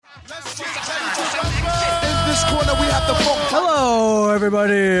Hello,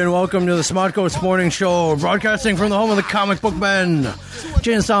 everybody, and welcome to the Smodcost Morning Show, broadcasting from the home of the comic book men,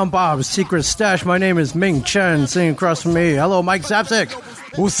 Jay and Silent Bob's Secret Stash. My name is Ming Chen, sitting across from me. Hello, Mike Zapsik.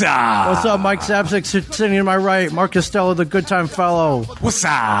 What's up? What's up, Mike Zapsik? Sitting to my right, Mark Costello, the good time fellow. What's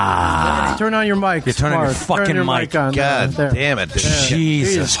up? Turn on your mic. You turn on your fucking mic. On. God there. damn it.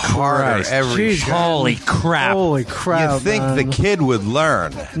 Jesus Christ. Every show. Holy crap. Holy crap, You think man. the kid would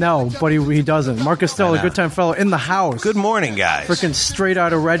learn. No, but he doesn't. Mark Costello, the good time fellow, in the house. Good morning, guys. Freaking straight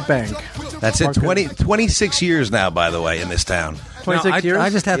out of Red Bank. That's it. 26 years now, by the way, in this town. 26 years? I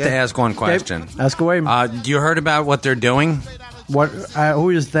just have to ask one question. Okay. Ask away. You heard about what they're doing? What? Who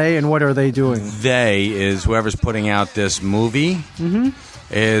is they and what are they doing? They is whoever's putting out this movie. Mm-hmm.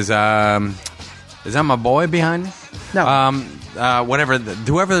 Is that my boy behind me? No. Whatever.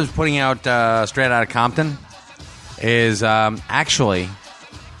 Whoever's putting out Straight Outta Compton is actually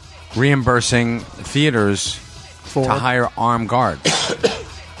reimbursing theaters For? to hire armed guards.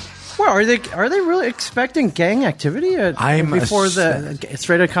 Well, are they really expecting gang activity before the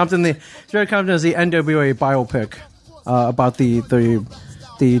Straight Outta Compton? The Straight Outta Compton is the NWA biopic about the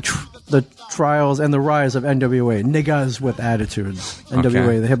trials and the rise of NWA, niggas with attitudes.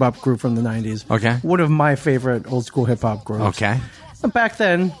 NWA, the hip hop group from the 90s. Okay, one of my favorite old school hip hop groups. Okay, and back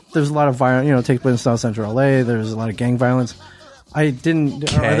then there's a lot of violence. Takes place in South Central LA. There's a lot of gang violence. I didn't.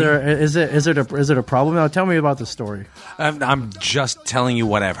 Okay. Is it a problem? Now tell me about the story. I'm just telling you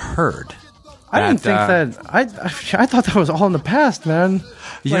what I've heard. I didn't think that. I thought that was all in the past, man.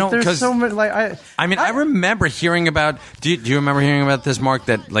 You know, there's so many. I remember hearing about. Do you remember hearing about this, Mark?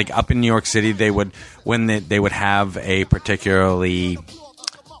 That up in New York City, they would have a particularly.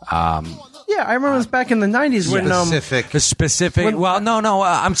 Yeah, I remember this back in the 90s when Specific.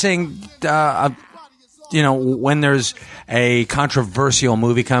 I'm saying. When there's a controversial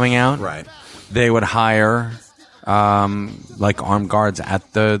movie coming out, right? They would hire armed guards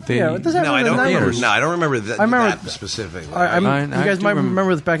at the yeah. I don't remember that specifically. You guys might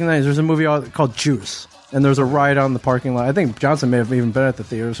remember this back in the 90s. There's a movie called Juice, and there was a riot on the parking lot. I think Johnson may have even been at the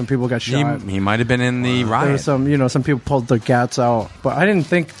theater. Some people got shot. He might have been in the riot. There was some people pulled their gats out, but I didn't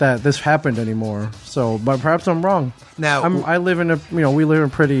think that this happened anymore. So, but perhaps I'm wrong. Now we live in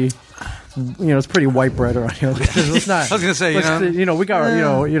pretty. It's pretty white bread around here. It's not. I was going to say, we got,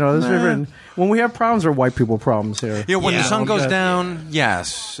 when we have problems, are white people problems here. Yeah, when the sun goes down,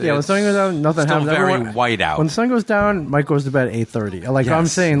 yes. Yeah, when the sun goes down, nothing happens. Very white out. When the sun goes down, Mike goes to bed at 8:30. I'm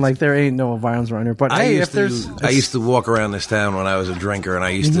saying, there ain't no violence around here. But I used to walk around this town when I was a drinker, and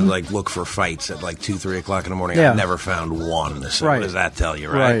I used to look for fights at 2-3 o'clock in the morning. Yeah. I never found one. So right. What does that tell you,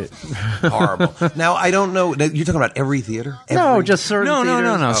 right? Horrible. Now I don't know. You're talking about every theater? No, just certain. No.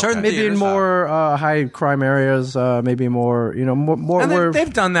 Okay. Certain maybe theaters. In more high crime areas. Maybe more. More. And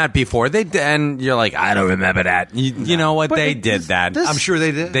they've done that before. And you're like, I don't remember that. You know what? They did that. I'm sure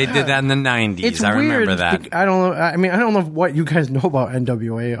they did. They did that in the 90s. It's I remember weird. that. I don't know. I mean, I don't know what you guys know about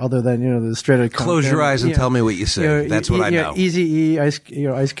NWA other than the Straight Outta Compton. Close your eyes and tell me what you say. That's what I know. Eazy-E,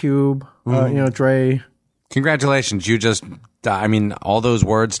 Ice Cube, Dre. Congratulations, you just. All those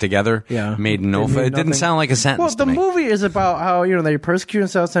words together made no. It didn't sound like a sentence. Well, the movie is about how they persecuted in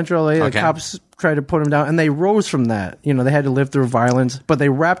South Central LA. The cops tried to put them down, and they rose from that. They had to live through violence, but they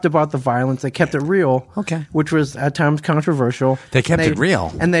rapped about the violence. They kept it real, which was at times controversial. They kept it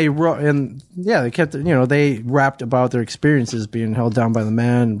real, and they kept it. They rapped about their experiences being held down by the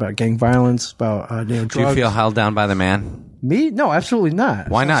man, about gang violence, about drugs. Do you feel held down by the man? Me? No, absolutely not.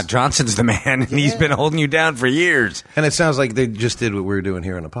 Why not? Johnson's the man, and he's been holding you down for years. And it sounds like they just did what we're doing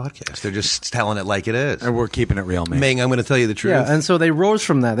here on the podcast. They're just telling it like it is. And we're keeping it real, man. Ming, I'm going to tell you the truth. Yeah, and so they rose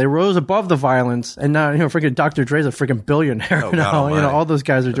from that. They rose above the violence, and now freaking Dr. Dre's a freaking billionaire now. All those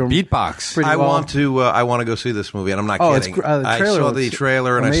guys are doing beatbox. I want to go see this movie, and I'm not kidding. I saw the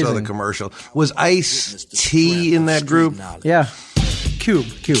trailer and amazing. I saw the commercial. Was Ice-T in that group? Yeah. Cube.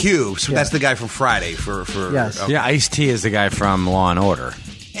 So that's the guy from Friday for yes. Okay. Yeah, Ice-T is the guy from Law and Order.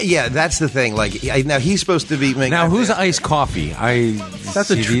 Yeah, that's the thing. Now he's supposed to be. Now who's iced coffee?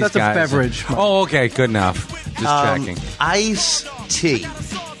 That's a beverage. Oh, okay, good enough. Just checking. Ice-T.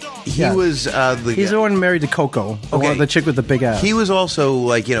 He was he's the one married to Coco, the chick with the big ass. He was also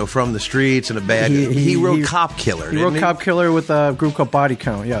from the streets and a bad. He wrote Cop Killer. He wrote Cop Killer with a group called Body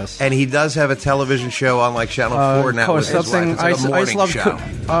Count. Yes, and he does have a television show on Channel 4 now. With his wife. It's a morning show.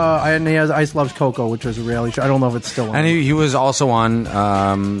 And he has Ice Loves Coco, which was a reality show. I don't know if it's still on. And he was also on.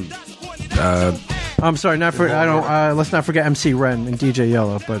 I'm sorry, let's not forget MC Ren and DJ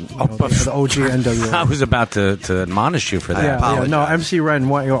Yellow, but the OG NWA. I was about to admonish you for that. No, MC Ren,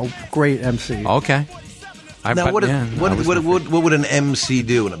 great MC. Okay. Now, what would an MC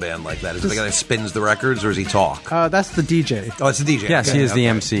do in a band like that? Is it the guy that spins the records, or does he talk? That's the DJ. Oh, it's the DJ. Yes, he is the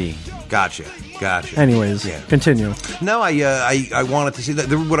MC. Gotcha. Anyways, continue. No, I wanted to see that.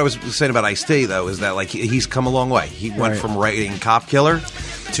 What I was saying about Ice-T, though, is that like he's come a long way. He went from writing Cop Killer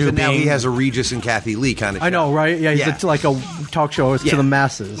to now he has a Regis and Kathy Lee kind of show. I know, right? Yeah, he's like a talk show to the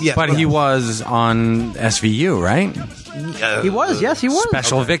masses. Yeah, but he was on SVU, right? He was, yes, he was.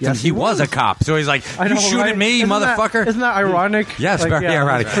 Special victim. Yes, he was a cop. So he's like, you shoot at me, motherfucker. Isn't that ironic? Yes, very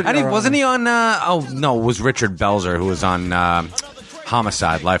ironic. And wasn't he on, it was Richard Belzer who was on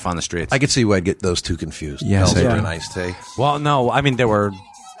Homicide, Life on the Streets. I could see why I'd get those two confused. Yes, Belzer and Ice-T. Well, no, I mean,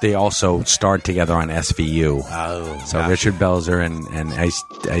 they also starred together on SVU. Oh, so Richard Belzer and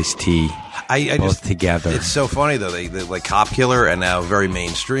Ice-T both together. It's so funny, though. They like Cop Killer and now very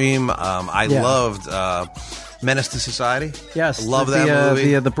mainstream. I loved Menace to Society. Yes. Love that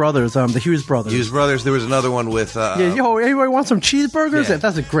movie. The brothers, the Hughes brothers. Hughes brothers. There was another one with... anybody want some cheeseburgers? Yeah.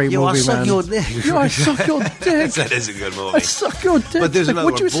 That's a great movie, I suck man. your dick. I suck your dick. That is a good movie. I suck your dick. But there's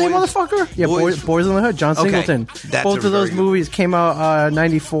another what you say, motherfucker? Yeah, Boys in the Hood, John Singleton. Both of those movies came out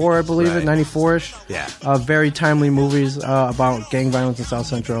 94, I believe it, 94-ish. Yeah. Very timely movies about gang violence in South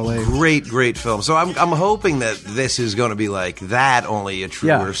Central LA. Great film. So I'm hoping that this is going to be like that, only a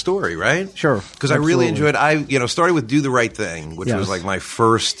truer story, right? Sure. Because I really enjoyed. Started with Do the Right Thing, which was like my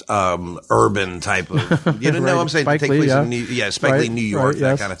first urban type of. You know what I'm saying? Spike Take Lee, place Spike Lee, New York,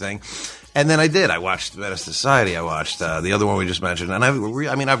 that yes. kind of thing. And then I watched Menace to Society. I watched the other one we just mentioned, and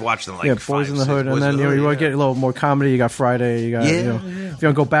I've watched them like Boys in the Hood, and then you want to get a little more comedy. You got Friday. You got if you want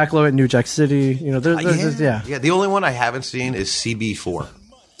to go back a little bit, New Jack City. There's The only one I haven't seen is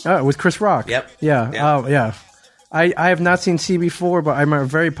CB4. With Chris Rock. Yep. Yeah. I have not seen CB4, but I remember a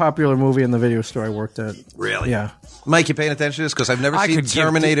very popular movie in the video store I worked at. Really? Yeah. Mike, you paying attention to this? Because I've never seen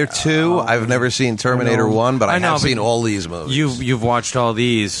Terminator 2. I've never seen Terminator 1, but I have seen all these movies. You've watched all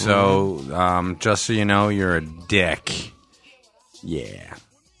these, so just so you know, you're a dick. Yeah.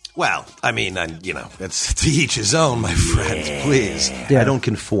 Well, I mean, it's to each his own, my friends. Please, I don't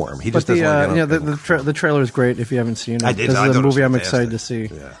conform. He just doesn't. The trailer is great if you haven't seen it. I did. This is a movie I'm excited to see.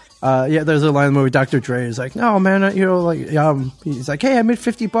 Yeah. There's a line in the movie. Dr. Dre is like, no, man, he's like, hey, I made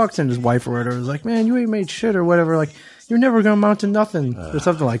 $50, and his wife or whatever is like, man, you ain't made shit or whatever. Like, you're never gonna amount to nothing or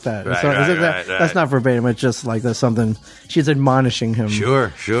something like that. Right. That's not verbatim. It's just like there's something. She's admonishing him. Sure.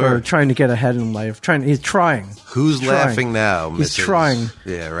 For trying to get ahead in life. He's trying. Who's laughing now? He's trying.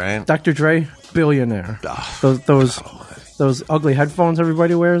 Yeah, right. Dr. Dre, billionaire. Those ugly headphones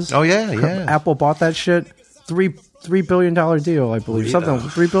everybody wears. Oh yeah. Apple bought that shit. $3 billion deal, I believe.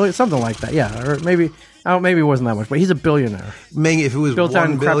 $3 billion, something like that. Yeah, or maybe it wasn't that much, but he's a billionaire. If it was Built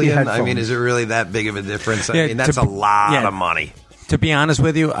 $1 billion, headphones. I mean, is it really that big of a difference? I mean, that's a lot of money. To be honest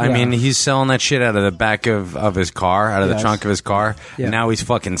with you, I mean, he's selling that shit out of the back of his car, out of the trunk of his car. Yeah. And now he's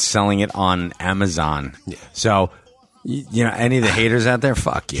fucking selling it on Amazon. Yeah. So, any of the haters out there,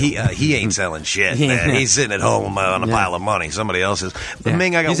 fuck you. He ain't selling shit, man. He's sitting at home on a pile of money. Somebody else is. But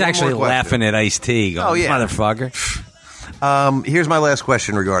Ming, I got He's actually laughing at Ice-T going, motherfucker. Here's my last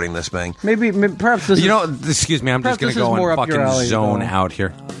question regarding this, Ming. Maybe perhaps this excuse me, I'm just going to go and fucking zone out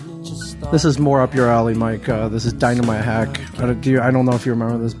here. This is more up your alley, Mike. This is Dynamite Hack. I don't know if you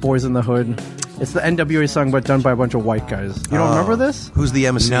remember this. Boys in the Hood. It's the NWA song, but done by a bunch of white guys. You don't remember this? Who's the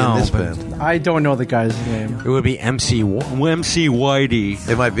MC in this band? I don't know the guy's name. It would be MC Whitey.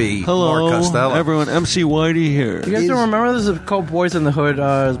 It might be Hello, Mark Costello. Everyone, MC Whitey here. You guys don't remember this? Is called Boys in the Hood.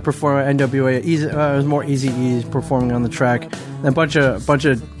 Performing at NWA. It was more Eazy-E's performing on the track. And a bunch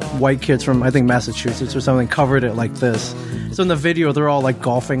of white kids from, I think, Massachusetts or something covered it like this. So in the video, they're all like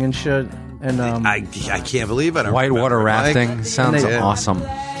golfing and shit. And I can't believe it. Whitewater rafting sounds awesome.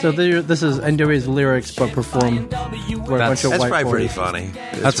 So this is NWA's lyrics, but performed by a bunch of white boys. That's probably pretty funny.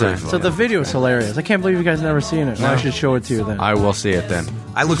 That's pretty funny. So the video is hilarious. I can't believe you guys never seen it. I should show it to you then. I will see it then.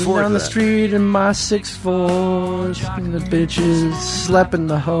 I look forward to that. Down the street in my 6'4", and the bitches slapping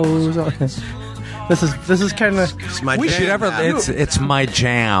the hoes. This is kind of. It's my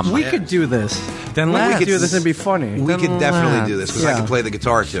jam. We could do this. Then we could do this and be funny. We could definitely do this because I can play the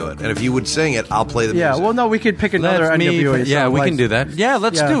guitar to it, and if you would sing it, I'll play the music. Yeah, well, no, we could pick another NWA song. Yeah, we can do that. Yeah,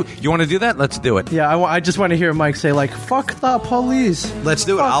 let's do. You want to do that? Let's do it. Yeah, I just want to hear Mike say like "fuck the police." Let's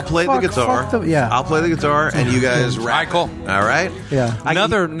do it. I'll play the guitar. I'll play the guitar, and you guys rap. All right, cool. All right. Yeah.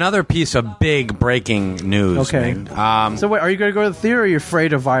 Another piece of big breaking news. Okay. So wait, are you going to go to the theater? Or are you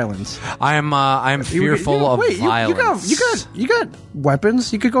afraid of violence? I'm fearful of violence. You got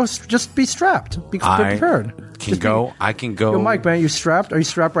weapons. You could go. Just be strapped. Be prepared. I can go. Yo, Mike, man, you strapped? Are you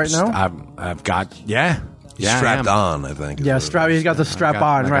strapped right now? I've got. Yeah. He's strapped on, I think. Yeah, he's got the strap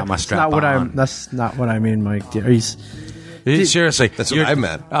on. Right. That's not what I mean, Mike. Seriously, that's what I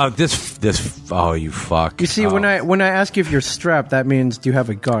meant. Oh, you fuck. You see, when I ask you if you're strapped, that means do you have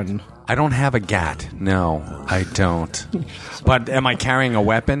a gun? I don't have a gat. No, I don't. But am I carrying a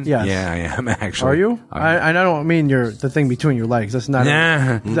weapon? Yes. Yeah, I am actually. Are you? I don't mean the thing between your legs. That's not.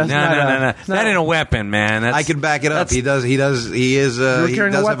 No. That ain't a weapon, man. I can back it up. He does have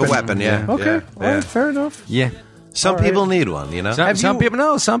a weapon. Yeah. Okay. Yeah. All right, fair enough. Yeah. Some people need one, you know.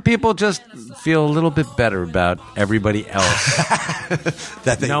 Some people just feel a little bit better about everybody else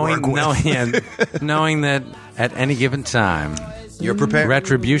that they work with. Knowing that at any given time, you're prepared.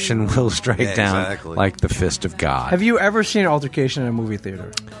 Retribution will strike down like the fist of God. Have you ever seen an altercation in a movie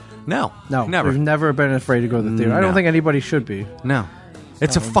theater? No, never. You've never been afraid to go to the theater. I don't think anybody should be. No.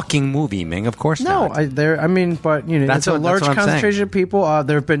 It's a fucking movie, Ming. Of course not. But it's a large concentration of people.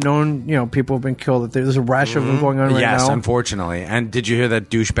 There have been known, people have been killed. There's a rash of them going on right now. Yes, unfortunately. And did you hear that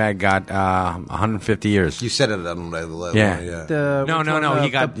douchebag got 150 years? You said it on the level. Yeah. No.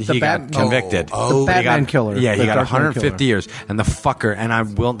 He got convicted. The Batman killer. Yeah, he got 150 years. And the fucker,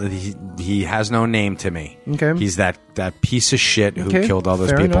 and he has no name to me. Okay. He's that piece of shit who killed all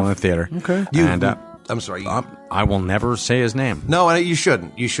those people in the theater. Okay. I'm sorry. I will never say his name. No, you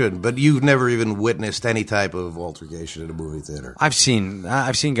shouldn't. You shouldn't. But you've never even witnessed any type of altercation at a movie theater. I've seen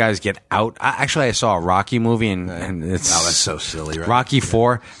guys get out. I saw a Rocky movie, and it's that's so silly. Right? Rocky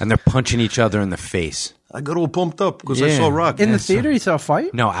 4, and they're punching each other in the face. I got all pumped up because I saw Rocky in the theater. You saw a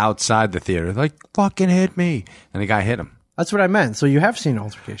fight? No, outside the theater. Like, fucking hit me, and the guy hit him. That's what I meant. So you have seen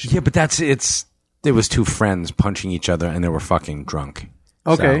altercation? Yeah, but it was two friends punching each other, and they were fucking drunk.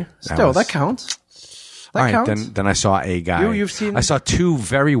 Okay, that counts. All right, then I saw a guy. You've seen? I saw two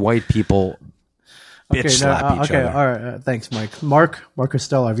very white people slap each other. All right, thanks, Mike. Mark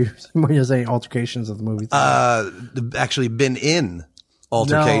Costello, have you seen any altercations at the movie theater? Actually been in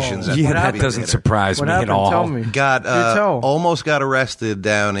altercations. No. That doesn't surprise me at all. Tell me. Almost got arrested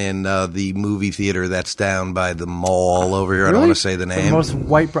down in the movie theater that's down by the mall over here. Really? I don't want to say the name. The most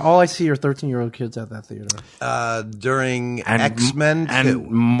white. All I see are 13-year-old kids at that theater. During X-Men and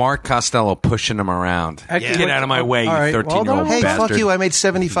Mark Costello pushing them around. Get out of my way, you 13-year-old Hey, bastard. fuck you! I made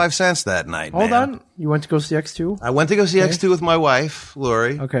 75 cents that night. Hold on. You went to go see X2? I went to go see X2 with my wife,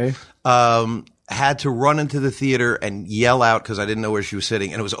 Lori. Okay. Had to run into the theater and yell out because I didn't know where she was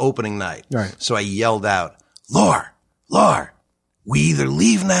sitting, and it was opening night. Right. So I yelled out, Lore, we either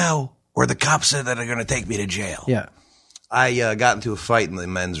leave now or the cops said that they're going to take me to jail. Yeah. I got into a fight in the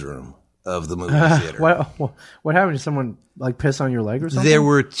men's room of the movie theater. What happened? Did someone piss on your leg or something? There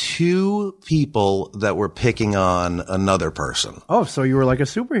were two people that were picking on another person. Oh, so you were like a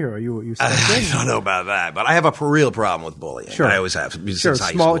superhero. You I don't know about that, but I have a real problem with bullying. Sure. I always have. Sure.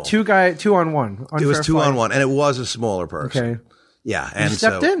 Small, 2 on 1. It was 2 on 1, and it was a smaller person. Okay. Yeah, and you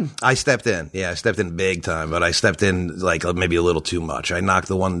stepped in. I stepped in. Yeah, I stepped in big time, but I stepped in maybe a little too much. I knocked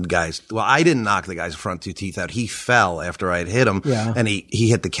the one guy's. Well, I didn't knock the guy's front 2 teeth out. He fell after I had hit him, and he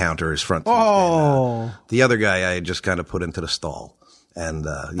hit the counter. His front teeth. Oh, the other guy I just kind of put into the stall, and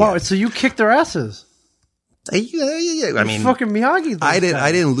so you kicked their asses. Yeah. I mean, fucking Miyagi. I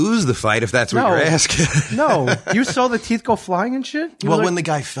didn't lose the fight. If that's what you're asking. No, you saw the teeth go flying and shit. When the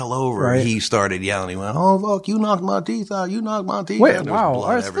guy fell over, he started yelling. He went, "Oh fuck! You knocked my teeth out! You knocked my teeth out!"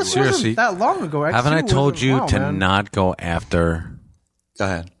 Wow, this wasn't that long ago. Haven't I told you to not go after? Go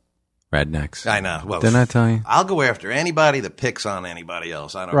ahead. Rednecks. I know. Well, didn't I tell you? I'll go after anybody that picks on anybody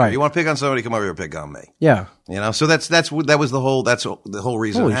else. I don't care. You want to pick on somebody, come over here and pick on me. Yeah. So that was the whole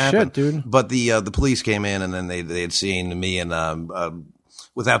reason Holy it happened. Shit, dude. But the police came in and then they had seen me and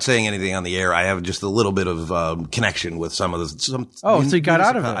without saying anything on the air, I have just a little bit of connection with some of the. So you got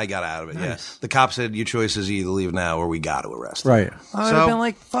out of it? I got out of it. Nice. Yeah. The cop said, "Your choice is either leave now or we got to arrest." Right. I would have been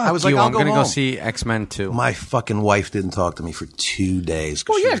like, "Fuck I was like, I'm going to go see X-Men 2." My fucking wife didn't talk to me for 2 days.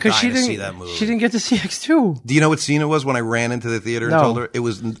 Well, yeah, because she didn't see that movie. She didn't get to see X2. Do you know what scene it was when I ran into the theater and told her? It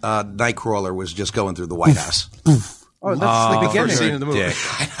was Nightcrawler was just going through the White House. Oh, that's the beginning. First scene of the movie.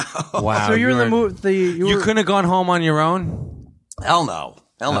 Wow. So you're in the movie. You couldn't have gone home on your own? Hell no.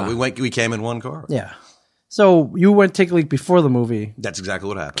 We came in one car. Yeah. So you went take a leak before the movie. That's exactly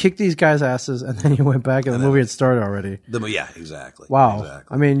what happened. Kicked these guys' asses, and then you went back, and the movie had started already. Yeah, exactly. Wow.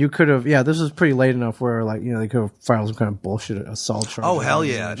 Exactly. I mean, you could have. Yeah, this was pretty late enough where, they could have filed some kind of bullshit assault charge. Oh hell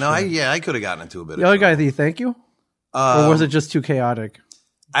yeah! No, I could have gotten into a bit. The other guy, did he thank you, or was it just too chaotic?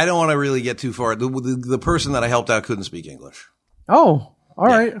 I don't want to really get too far. The person that I helped out couldn't speak English. Oh, all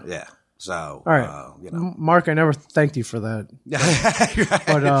right. Yeah. So, all right, Mark, I never thanked you for that,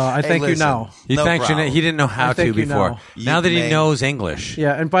 but I thank you now. He thanks you. He didn't know how to before. Now that he knows English.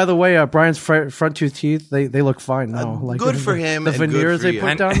 Yeah, and by the way, Brian's front two teeth they look fine now. Good for him. The veneers they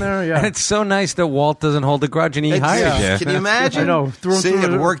put down there. Yeah, and it's so nice that Walt doesn't hold a grudge and he hired you. Can you imagine? I know.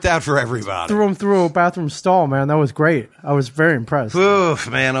 It worked out for everybody. Threw him through a bathroom stall, man. That was great. I was very impressed. Oof,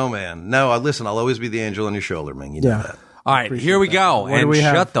 man, oh man. No, listen, I'll always be the angel on your shoulder, man. You know that. All right, here we go. And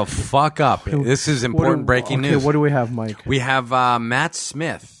shut the fuck up. This is important breaking news. What do we have, Mike? We have Matt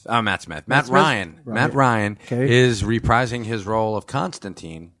Ryan. Matt Ryan is reprising his role of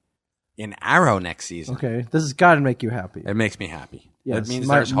Constantine in Arrow next season. Okay, this has got to make you happy. It makes me happy. Yes. It means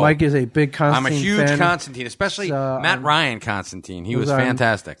there's hope. Mike is a big Constantine I'm a huge fan. Constantine, especially Matt Ryan Constantine. He was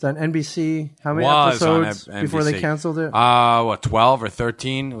fantastic. It's on NBC. How many episodes before they canceled it? 12 or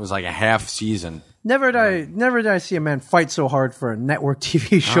 13? It was like a half season. Never did I see a man fight so hard for a network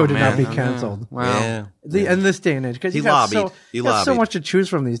TV show to not be canceled. Well, in this day and age, because you got so much to choose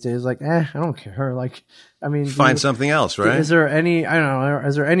from these days. Like, I don't care. Like, I mean, find something else, right? Is there any? I don't know.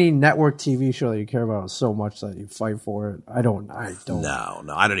 Is there any network TV show that you care about so much that you fight for it? I don't. No,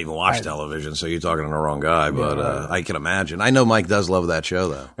 I don't even watch television. So you're talking to the wrong guy. But I can imagine. I know Mike does love that show,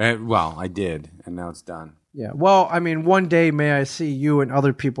 though. Well, I did, and now it's done. Yeah, well, I mean, one day may I see you and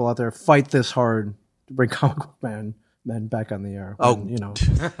other people out there fight this hard to bring comic book men back on the air.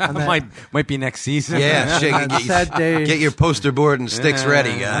 Might be next season. Yeah, sad day. Get your poster board and sticks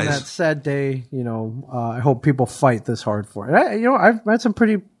ready, guys. On that sad day, I hope people fight this hard for it. I've met some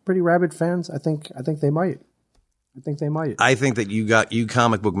pretty rabid fans. I think they might. I think that you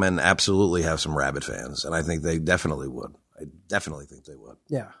comic book men absolutely have some rabid fans, and I think they definitely would. I definitely think they would.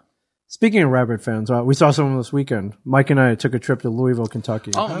 Yeah. Speaking of rabid fans, we saw someone this weekend. Mike and I took a trip to Louisville,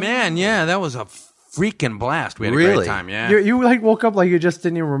 Kentucky. Oh man, yeah, that was a freaking blast. We had a great time. Yeah, you woke up like you just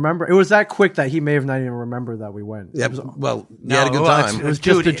didn't even remember. It was that quick that he may have not even remembered that we went. Yeah, you had a good time. It was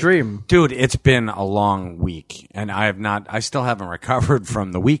just a dream, dude. It's been a long week, and I still haven't recovered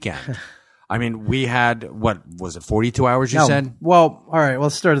from the weekend. I mean, we had, what was it, 42 hours you said? Well, all right,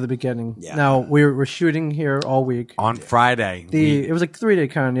 let's start at the beginning. Yeah. Now, we're shooting here all week. On Friday. It was like 3-day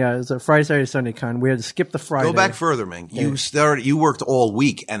con, yeah. It was a Friday, Saturday, Sunday con. We had to skip the Friday. Go back further, man. You worked all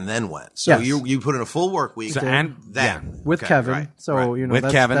week and then went. So you put in a full work week. With Kevin. Right. So,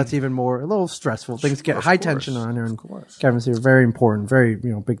 Kevin. That's even more, a little stressful. Things get high tension around here. And Kevin's here, very important, very,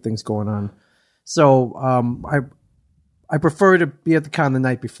 big things going on. So, I prefer to be at the con the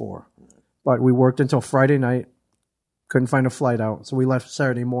night before. But we worked until Friday night. Couldn't find a flight out, so we left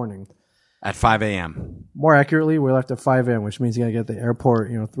Saturday morning. At 5 a.m. More accurately, we left at 5 a.m., which means you got to get to the airport,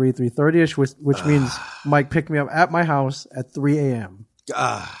 3:30ish, which means Mike picked me up at my house at 3 a.m.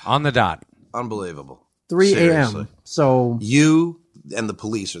 On the dot. Unbelievable. 3 a.m. So you and the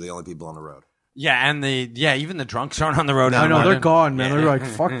police are the only people on the road. Yeah, and even the drunks aren't on the road. I know, they're gone, man. They're like,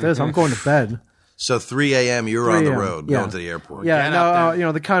 fuck this, I'm going to bed. So 3 a.m. you're on the road going to the airport. Yeah,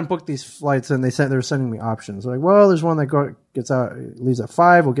 no, the con booked these flights and they were sending me options. They're like, well, there's one that gets out, leaves at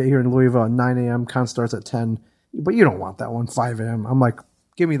 5. We'll get here in Louisville at 9 a.m. Con starts at 10. But you don't want that one, 5 a.m. I'm like,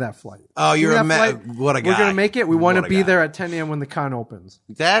 give me that flight. Oh, you're a man. What a guy. We're going to make it. We want to be there at 10 a.m. when the con opens.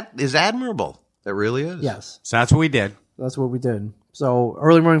 That is admirable. That really is. Yes. So that's what we did. So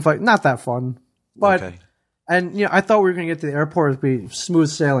early morning flight, not that fun. But... Okay. And, I thought we were going to get to the airport. It'd be smooth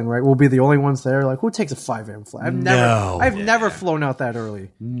sailing, right? We'll be the only ones there. Like, who takes a 5 a.m. flight? I've never flown out that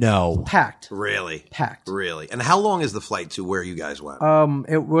early. No. Packed. Really? Packed. Really? And how long is the flight to where you guys went?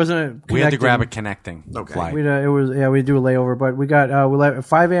 It wasn't we had to grab a connecting flight. We do a layover, but we got we left a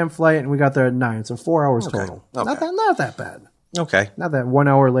 5 a.m. flight and we got there at 9, so 4 hours total. Okay. Not that bad. Okay. Not that 1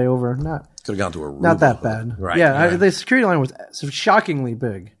 hour layover. Could have gone to Aruba. Not that bad. Right. Yeah, right. The security line was shockingly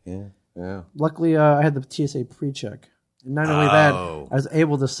big. Yeah. Luckily, I had the TSA pre-check. And not only that, I was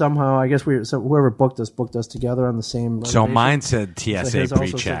able to somehow, I guess whoever booked us together on the same. So mine said TSA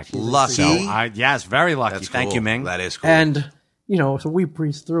pre-check. Lucky. So yes, very lucky. That's Thank cool. you, Ming. That is cool. And, so we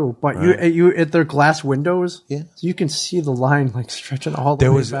breezed through. But you at their glass windows, so you can see the line like stretching all the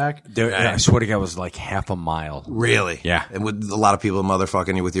way back. I swear to God, it was like half a mile. Really? Yeah. And with a lot of people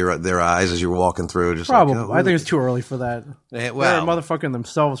motherfucking you with their eyes as you were walking through. Just probably. Like, I think it's too early for that. They're motherfucking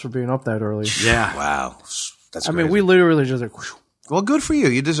themselves for being up that early. Yeah. Wow. That's crazy. I mean, we literally just like... Whoosh. Well, good for you.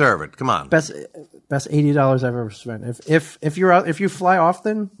 You deserve it. Come on. Best $80 I've ever spent. If you fly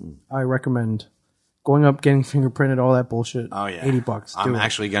often, I recommend going up, getting fingerprinted, all that bullshit. Oh yeah, $80. I'm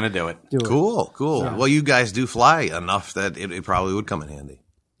actually gonna do it. Cool. Yeah. Well, you guys do fly enough that it probably would come in handy.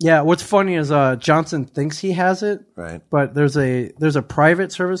 Yeah. What's funny is Johnson thinks he has it, right? But there's a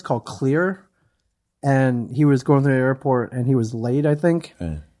private service called Clear, and he was going through the airport and he was late, I think.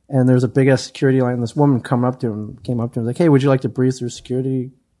 And there's a big ass security line. And this woman came up to him, like, "Hey, would you like to breeze through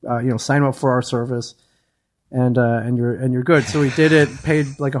security? Sign up for our service, and you're good." So he did it,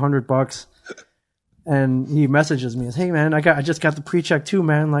 paid like $100, and he messages me, "Hey man, I just got the pre-check too,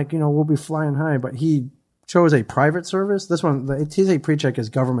 man. Like, we'll be flying high." But he chose a private service. This one, the TSA pre-check is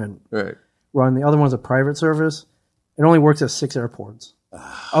government run. The other one's a private service. It only works at 6 airports,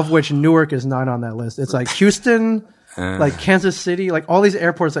 of which Newark is not on that list. It's like Houston. Like Kansas City, like all these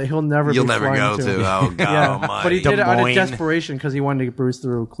airports that you'll never go to. Oh, God almighty. But he did it out of desperation because he wanted to bruise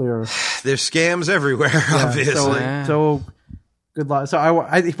through clear. There's scams everywhere, obviously. So good luck. So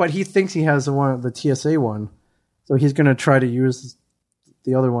but he thinks he has the TSA one. So he's going to try to use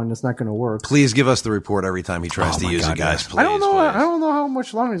the other one. It's not going to work. Please give us the report every time he tries to use it, guys. Please, I don't know. Please. I don't know how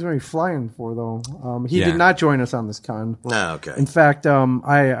much longer he's going to be flying for, though. He did not join us on this con. No, okay. In fact,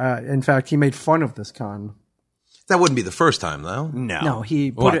 he made fun of this con. That wouldn't be the first time, though. No,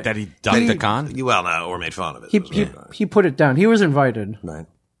 he put that he dunked the con? Well, no, or made fun of it. He put it down. He was invited. Right.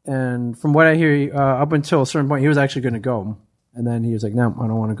 And from what I hear, up until a certain point, he was actually going to go. And then he was like, no, I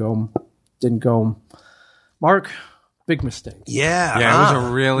don't want to go. Didn't go. Mark, big mistake. Yeah.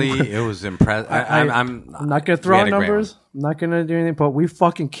 It was impressive. I'm not going to throw out numbers. I'm not going to do anything, but we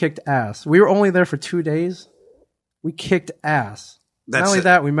fucking kicked ass. We were only there for 2 days. We kicked ass. Not only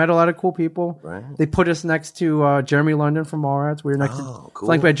that, we met a lot of cool people. Right. They put us next to Jeremy London from Mallrats. We were next to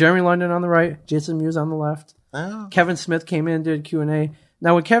flanked by Jeremy London on the right, Jason Mewes on the left. Oh. Kevin Smith came in and did Q&A.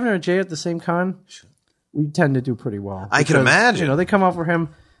 Now, when Kevin or Jay at the same con, we tend to do pretty well. I can imagine. They come out for him.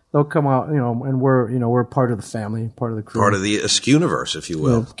 They'll come out, and we're part of the family, part of the crew. Part of the Askew-niverse, if you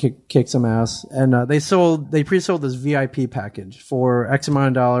will. Kick some ass. And they pre-sold this VIP package for X amount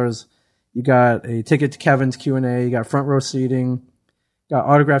of dollars. You got a ticket to Kevin's Q&A. You got front row seating. Got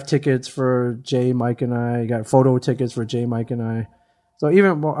autographed tickets for Jay, Mike, and I. Got photo tickets for Jay, Mike, and I. So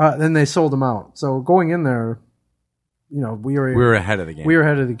then they sold them out. So going in there, we were ahead of the game. We were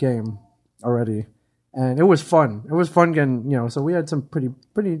ahead of the game already, and it was fun. It was fun getting So we had some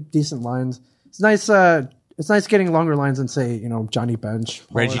pretty decent lines. It's nice. It's nice getting longer lines than, say, Johnny Bench.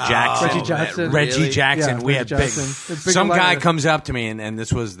 Reggie Jackson. Reggie Jackson. Yeah, we had big. Some guy comes up to me, and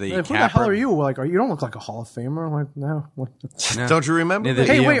this was the who the hell are you? Like, you don't look like a Hall of Famer. I'm like, no. Don't you remember?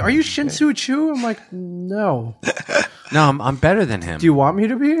 Hey, wait, are you Shin-Soo Choo? I'm like, no. No, I'm better than him. Do you want me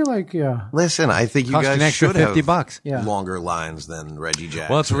to be? Like, yeah. Listen, I think you guys an extra should $50. have longer lines than Reggie Jackson.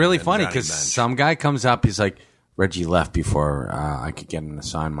 Well, it's really funny because some guy comes up, he's like, Reggie left before I could get him to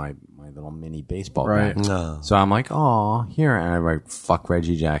sign my little mini baseball bat. No. So I'm like, oh, here. And I write, fuck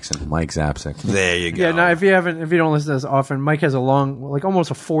Reggie Jackson, Mike Zapsik. There you go. Yeah, now if you don't listen to this often, Mike has a long, like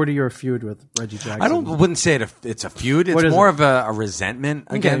almost a 40-year feud with Reggie Jackson. I wouldn't say it's a feud. It's more of a resentment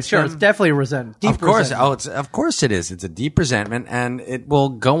against him. It's definitely a resentment. Deep of course. resentment. Of course it is. It's a deep resentment, and it will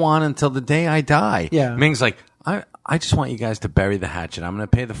go on until the day I die. Yeah. Ming's like, I just want you guys to bury the hatchet. I'm going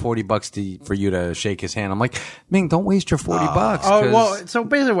to pay the $40 for you to shake his hand. I'm like, Ming, don't waste your $40. Oh, well, so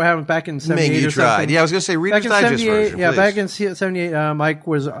basically what happened back in 78 Ming, you tried. Yeah, I was going to say, Reader's Digest version, yeah, back in 78, Mike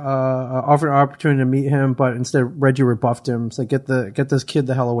was offered an opportunity to meet him, but instead Reggie rebuffed him. So get this kid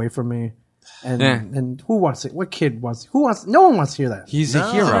the hell away from me. And who wants it? What kid wants it? No one wants to hear that. He's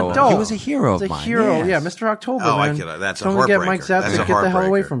a hero. He was a hero of mine. He's a hero. Yes. Yeah, Mr. October, man. That's a heartbreaker. Get Mike Zapsik, get the hell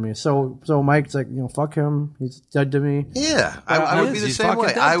away from me. So Mike's like, fuck him. He's dead to me. Yeah, I would be the same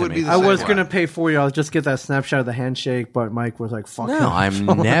way. I would be the same way. I was going to pay $40 just get that snapshot of the handshake, but Mike was like, fuck him. No, I'm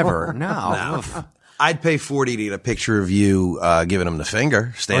never. No. I'd pay $40 to get a picture of you giving him the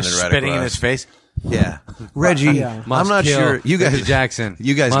finger, standing right spitting in his face. Yeah, Reggie. I'm not sure. You guys, Reggie Jackson.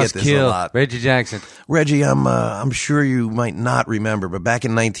 You guys get this a lot. Reggie Jackson. Reggie, I'm sure you might not remember, but back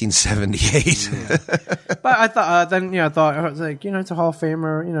in 1978. But I thought I was like, it's a Hall of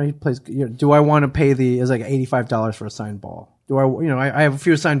Famer. He plays. Do I want to pay it's like $85 for a signed ball? Do I? I have a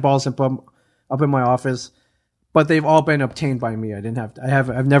few signed balls up in my office, but they've all been obtained by me.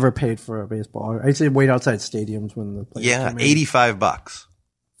 I've never paid for a baseball. I used to wait outside stadiums when the players came in. $85.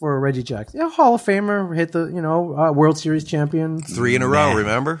 For Reggie Jackson. Yeah, Hall of Famer, hit the, World Series champion. 3 in a row,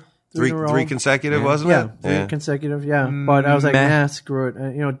 remember? Three consecutive, wasn't it? Yeah, 3 consecutive, yeah. But I was like, screw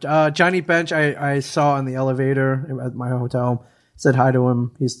it. Johnny Bench, I saw in the elevator at my hotel. Said hi to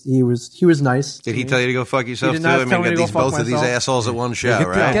him. He was nice. Did he tell you to go fuck yourself too? I mean, got both of these assholes at one show,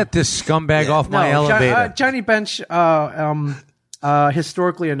 right? Get this scumbag off my elevator. Johnny Bench,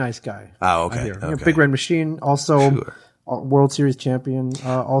 historically a nice guy. Oh, okay. Big Red Machine, also. Sure. World Series champion,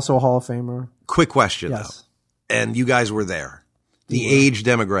 also a Hall of Famer. Quick question, though. And you guys were there. The age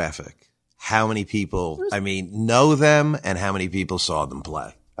demographic. How many people, know them, and how many people saw them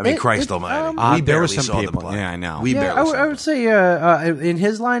play? I mean, Christ almighty. We there were barely some saw people. them play. Yeah, I know. We barely saw I would say in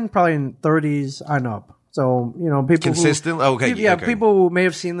his line, probably in 30s on up. So, people consistent. People who may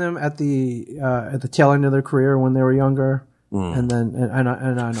have seen them at the tail end of their career when they were younger, and then and on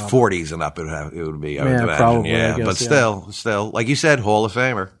up. 40s and up. It would be. I would imagine. Probably, yeah, I guess, but still, like you said, Hall of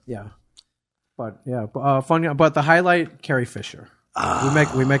Famer. Yeah, but fun. But the highlight, Carrie Fisher.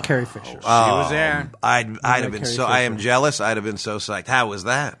 We met Carrie Fisher. She was there. I'd have been so. I am jealous. I'd have been so psyched. How was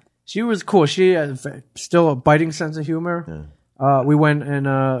that? She was cool. She had still a biting sense of humor. Yeah. We went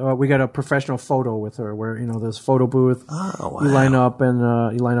and we got a professional photo with her, where there's a photo booth. Oh, wow. You line up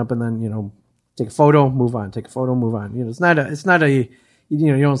and then take a photo, move on. Take a photo, move on. It's not a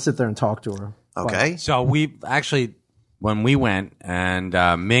you don't sit there and talk to her. Okay. But, so we actually, when we went, and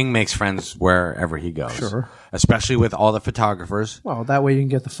Ming makes friends wherever he goes. Sure. Especially with all the photographers. Well, that way you can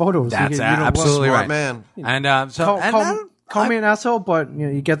get the photos. That's absolutely smart right, man. And call me an asshole, but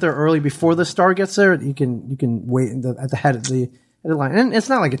you get there early before the star gets there. You can wait at the head of the line, and it's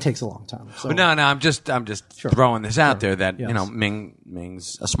not like it takes a long time. So. But no, I'm just throwing this out there that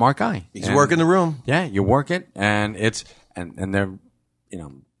Ming's a smart guy. He's working the room. Yeah, you work it, and it's and they're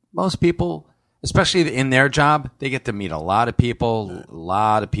most people, especially in their job, they get to meet a lot of people. A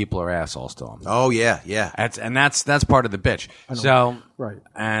lot of people are assholes to them. Oh yeah. That's part of the bitch. So right.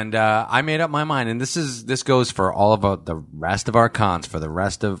 And I made up my mind, and this goes for all of the rest of our cons, for the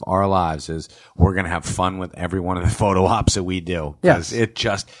rest of our lives. Is we're gonna have fun with every one of the photo ops that we do, because it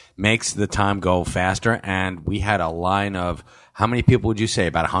just makes the time go faster. And we had a line of. How many people would you say?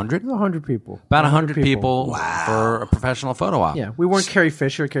 About 100? 100 people. About 100 people for a professional photo op. Yeah, we weren't Carrie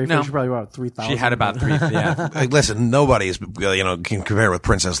Fisher. Carrie Fisher probably about 3,000. She had about 3. Yeah. Listen, nobody is can compare with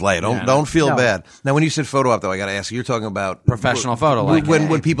Princess Leia. Don't feel bad. Now, when you said photo op, though, I got to ask you. You're talking about professional photo,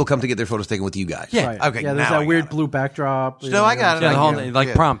 when people come to get their photos taken with you guys. Yeah. Right. Okay. Yeah. There's that weird blue backdrop. No, I got it. Yeah, the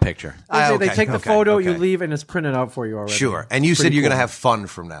whole prom picture. They take the photo, you leave, and it's printed out for you already. Sure. And you said you're going to have fun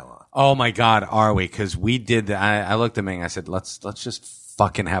from now on. Oh my God, are we? Because we did that. I looked at Ming. I said, let's just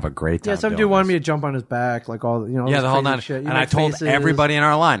fucking have a great time. Yeah, some dude wanted me to jump on his back, like all the whole night. Shit. And I told everybody in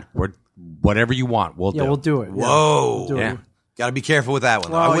our line, whatever you want, we'll do. Yeah, we'll do it. Whoa. Yeah. Got to be careful with that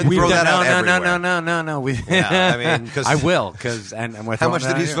one. Well, I wouldn't throw that out everywhere. No. Yeah, I mean, I will, because and how much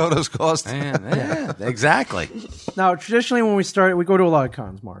did these photos cost? Yeah, exactly. Now, traditionally, when we start, we go to a lot of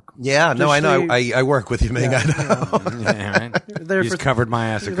cons, Mark. Yeah, no, I know. I work with you, Ming. I know. Right. He's covered my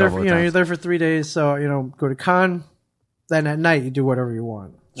ass a couple of times. You're there for 3 days, so go to con. Then at night, you do whatever you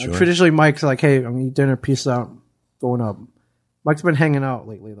want. Sure. Traditionally, Mike's like, "Hey, I'm gonna eat dinner. Peace out. Going up." Mike's been hanging out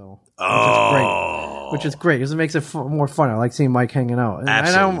lately, though. Which is great because it makes it more fun. I like seeing Mike hanging out. And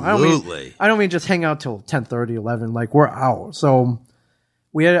Absolutely. I don't mean just hang out till 10:30, 11. Like, we're out. So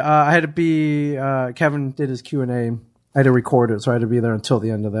we had. I had to be. Kevin did his Q&A. I had to record it, so I had to be there until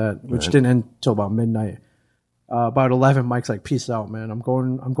the end of that, which didn't end until about midnight. About 11, Mike's like, "Peace out, man. I'm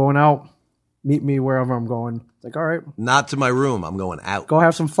going out. Meet me wherever I'm going." It's like, all right. Not to my room. I'm going out. Go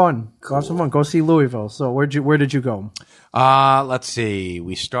have some fun. Cool. Go have some fun. Go see Louisville. So where did you go? Let's see.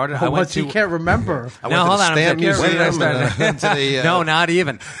 We started. I went to. You can't remember. I went to the Stamp Museum. No, not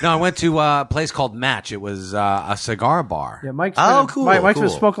even. No, I went to a place called Match. It was a cigar bar. Yeah, Mike's cool. Mike's been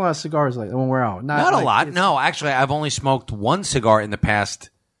smoking a lot of cigars lately when we're out. Not a lot. No, actually, I've only smoked one cigar in the past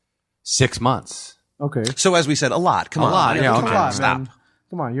 6 months. Okay. So as we said, a lot. Come on. A lot. Yeah, okay. Stop. Man.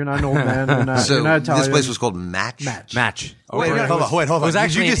 Come on, you're not an old man. You're not Italian. This place was called Match? Match. Wait, hold on. It was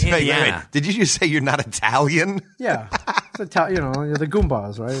actually in Indiana. Did you just say you're not Italian? Yeah. It's you're the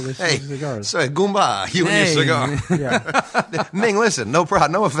Goombas, right? They smoke cigars. So Goomba, you and your cigar. Yeah. Ming, listen, no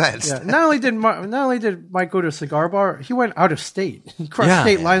problem, no offense. Yeah. Not only did Mike go to a cigar bar, he went out of state. He crossed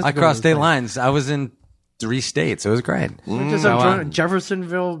state lines. I crossed state lines. I was in 3 states. It was great.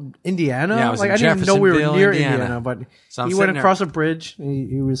 Jeffersonville, Indiana. Yeah, I was in I didn't even know we were near Indiana, but so he went across a bridge.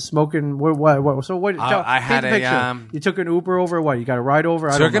 He was smoking. What? So what? I had a. You took an Uber over. What? You got a ride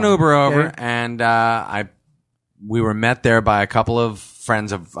over? Took an Uber over, and we were met there by a couple of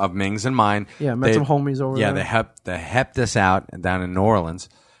friends of Ming's and mine. Yeah, met some homies over there. Yeah, they helped us out down in New Orleans,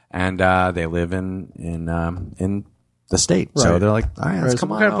 and they live in the state. Right. So they're like, all right, let's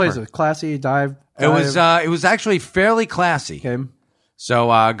come on. What kind of over. place? Classy dive. It was actually fairly classy. Okay.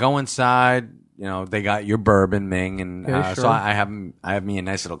 So go inside. They got your bourbon, Ming, and sure. so I have me a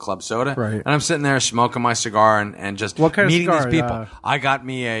nice little club soda, right? And I'm sitting there smoking my cigar and just what kind meeting of cigar? These people. I got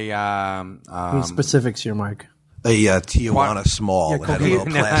me a specifics here, Mike. A Tijuana small that had a little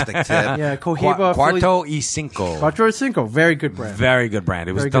plastic tip. Yeah, Cohiba. Cuarto y Cinco. Cuarto y Cinco. Very good brand. Very good brand.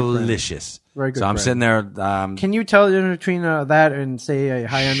 It was delicious. Very good. So I'm sitting there. Can you tell the difference between that and say a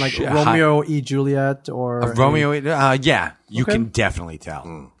high end like Romeo e Juliet or Romeo? Yeah, you can definitely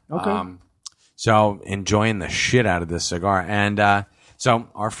tell. Okay. So enjoying the shit out of this cigar, and so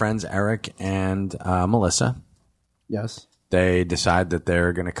our friends Eric and Melissa, yes, they decide that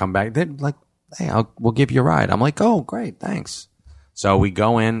they're going to come back. They're like, "Hey, we'll give you a ride." I'm like, "Oh, great, thanks." So we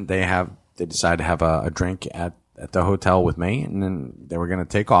go in. They decide to have a drink at the hotel with me, and then they were going to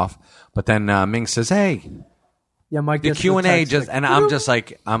take off. But then Ming says, "Hey, Mike, the Q&A just," and I'm just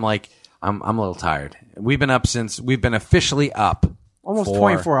like, I'm a little tired. We've been officially up. Almost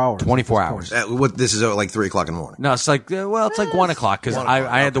 24 hours. 24 hours. This is like 3 o'clock in the morning. No, it's like, it's like 1 o'clock because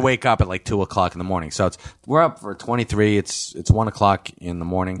I had to wake up at like 2 o'clock in the morning. So we're up for 23. It's 1 o'clock in the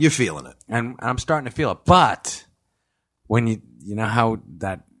morning. You're feeling it. And I'm starting to feel it. But when you know how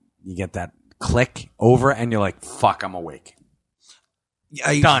that you get that click over and you're like, fuck, I'm awake.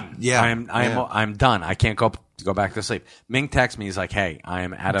 Done. Yeah. I'm done. I can't go back to sleep. Ming texts me. He's like, hey, I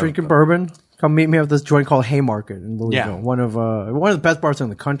am drinking bourbon. Come meet me at this joint called Haymarket in Louisville. Yeah. One of the best bars in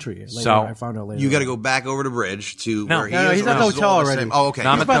the country. I found out later. You got to go back over the bridge to where he is. No, he's at the hotel already. Oh, okay.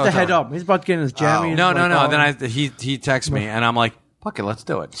 He's about to head up. He's about to get in his jammies. No. Then he texts me and I'm like, fuck it, let's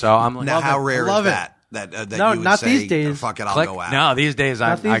do it. So I'm like, now how rare is that? That no, you would not say, these days. Fuck it, I'll go out. No, these days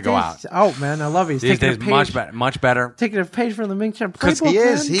I go out. Oh man, I love it. These days much better. Taking a page from the Ming Chen playbook.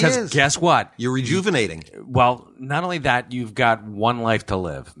 Because he is. Guess what? You're rejuvenating. Well, not only that, you've got one life to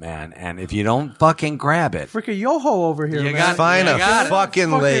live, man. And if you don't fucking grab it, freaking yoho over here, you man. Find a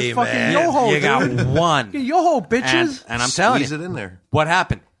fucking lay, man. Yoho, you got one. Yoho, bitches. And I'm telling you, squeeze it in there. What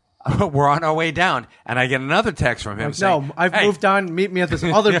happened? We're on our way down, and I get another text from him saying, "No, I've moved on. Meet me at this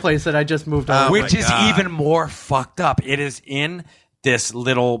other place that I just moved on." Which is even more fucked up. It is in this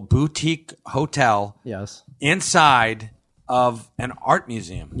little boutique hotel. Yes. Inside of an art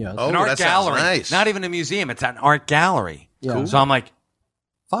museum. Yes. An art gallery. Nice. Not even a museum. It's an art gallery. Yeah. Cool. So I'm like,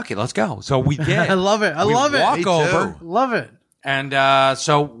 fuck it, let's go. So we did. I love it. We walk over. Love it. And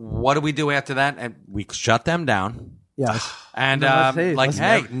so what do we do after that? And we shut them down. Yes. And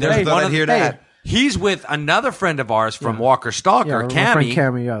he's with another friend of ours from Walker Stalker, Cammy.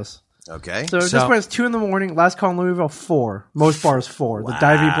 Cammy, yes. Okay. So this was 2 a.m. Last call in Louisville, 4. Most bars 4. Wow. The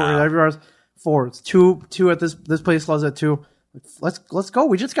divey bars 4. It's 2 at this place closes at 2. Let's go.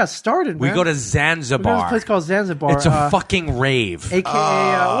 We just got started, man. We go to Zanzibar. We go to this place called Zanzibar. It's a fucking rave. AKA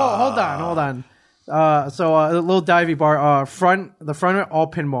well, hold on. So a little divey bar. The front of it, all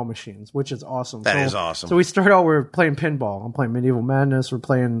pinball machines, which is awesome. That is awesome. So we start out, we're playing pinball. I'm playing Medieval Madness. We're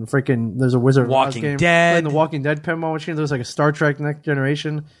playing there's a Wizard of Oz game. Playing the Walking Dead pinball machine. There's like a Star Trek Next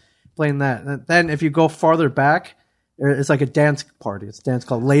Generation. Playing that. And then if you go farther back, it's like a dance party. It's a dance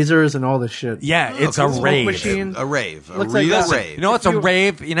called Lasers and all this shit. Yeah, it's a rave. Machine. A rave. A real rave. You know what's a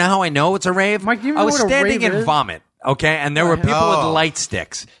rave? You know how I know it's a rave? Mike, do you know I was what standing in is? vomit, okay? And there were people with light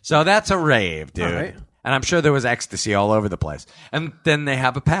sticks. So that's a rave, dude. Right. And I'm sure there was ecstasy all over the place. And then they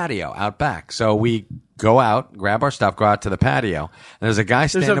have a patio out back. So we go out, grab our stuff, go out to the patio. And there's a guy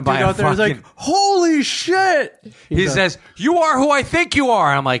standing by a fucking... like, holy shit! He says, you are who I think you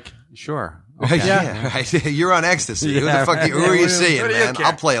are. I'm like, sure. Okay. Yeah, you're on ecstasy. Who the fuck? Who are you seeing, man?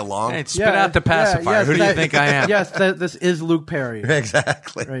 I'll play along. Hey, spit out the pacifier. Who do you think I am? Yes, this is Luke Perry.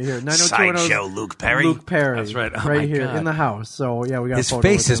 Exactly. Right here. Sideshow Luke Perry. Luke Perry. That's right. Oh right here in the house. So yeah, we got his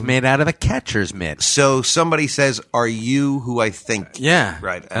face is made out of a catcher's mitt. So somebody says, "Are you who I think?" Yeah.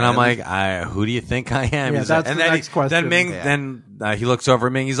 Right. And I'm like, who do you think I am? Yeah, that's the next question. Then Ming, he looks over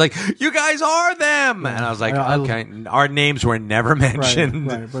at Ming. He's like, "You guys are them." And I was like, "Okay." Our names were never mentioned.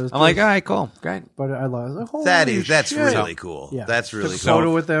 Right, I'm like, "All right, cool, great." But I love it. That's really cool. Yeah. That's really Took cool.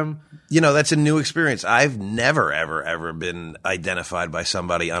 Photo with them. You know, that's a new experience. I've never, ever been identified by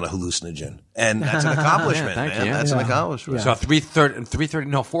somebody on a hallucinogen. And that's an accomplishment, Thank man. you. That's an accomplishment. So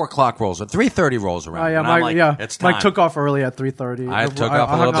 4 o'clock rolls. 3:30 rolls around. Yeah, Mike, it's time. Mike took off early at 3:30. I took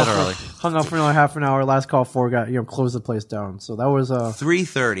off a little bit early. Hung up for another half an hour. Last call 4 got closed the place down. So that was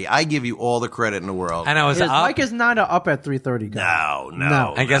 3:30. I give you all the credit in the world. And I was up. Mike is not up at 3:30.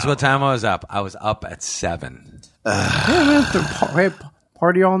 No. And guess what time I was up? I was up at 7.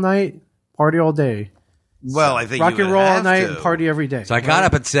 Party all night, party all day. Well, I think rock you and roll all night, to. and party every day. So I got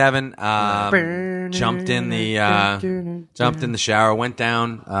up at 7, jumped in the shower, went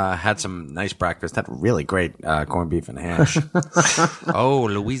down, had some nice breakfast, had really great corned beef and hash.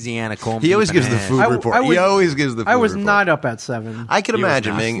 Louisiana corned beef. He always gives the food report. He always gives the food report. I was not up at 7. I can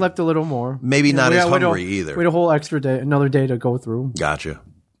imagine. I slept a little more. Maybe not as hungry either. We had a whole extra day, another day to go through. Gotcha.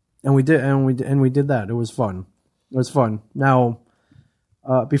 And we did that. It was fun. Now,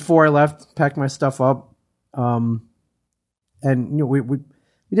 before I left, packed my stuff up. And we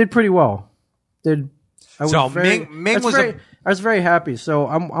did pretty well. did. I was very happy. So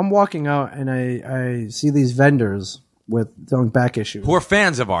I'm walking out and I see these vendors with selling back issues. Who are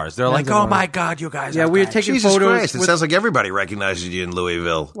fans of ours. They're like, oh my God, you guys are we were taking photos. Christ, it sounds like everybody recognizes you in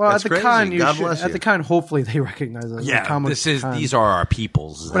Louisville. Well, That's at the crazy. con, God bless you. at the con, hopefully they recognize us. Yeah, these are our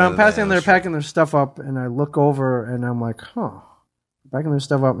peoples. But I'm passing they're packing their stuff up, and I look over, and I'm like, packing their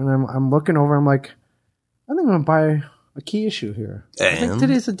stuff up, and I'm looking over, I'm like, I think I'm going to buy a key issue here. I think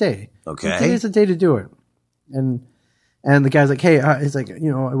today's the day. Okay. Today's the day to do it. And the guy's like, hey, it's like,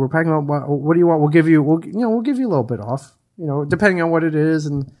 we're packing up. What do you want? We'll give you a little bit off. Depending on what it is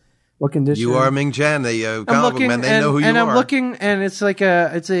and what condition. You are Ming Chen, the comic book man. They know who you are. And I'm looking, and it's like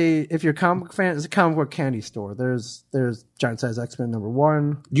if you're a comic book fan, it's a comic book candy store. There's Giant Size X-Men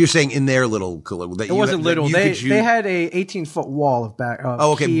 #1. You're saying in their little. It wasn't little. They had a 18-foot wall of back.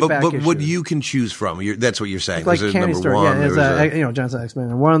 Okay, but what you can choose from? That's what you're saying. Like candy store. One, there's Giant Size X-Men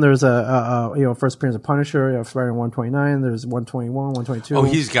 #1. There's first appearance of Punisher, Spider-Man 129. There's 121, 122. Oh,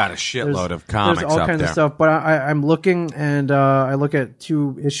 he's got a shitload of comics. There's all kinds of stuff. But I'm looking, and I look at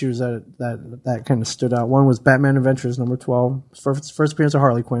 2 issues that kind of stood out. One was Batman Adventures #12, first appearance of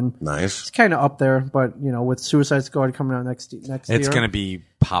Harley Quinn. Nice. It's kind of up there, but with Suicide Squad coming out next year, it's going to be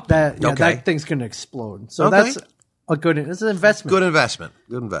popping. That thing's going to explode. So that's it's an investment. Good investment.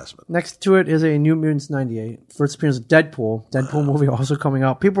 Next to it is a New Mutants '98, first appearance of Deadpool. Deadpool movie also coming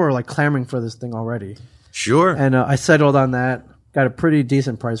out. People are like clamoring for this thing already. Sure. And I settled on that. Got a pretty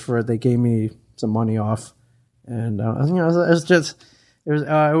decent price for it. They gave me some money off, and it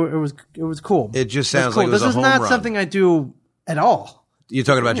was cool. It just sounds like it was this a is home not run. something I do at all. You're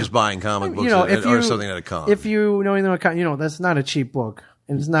talking about just buying comic books or something at a con. If you know anything about con, that's not a cheap book,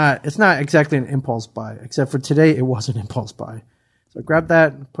 and it's not exactly an impulse buy. Except for today, it was an impulse buy. So I grabbed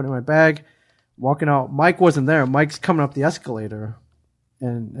that, put it in my bag, walking out. Mike wasn't there. Mike's coming up the escalator,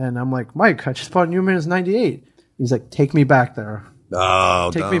 and I'm like, Mike, I just bought New Mutants '98. He's like, take me back there. Oh,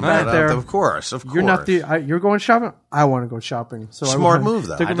 take me back there. Of course. You're not you're going shopping. I want to go shopping. So smart move,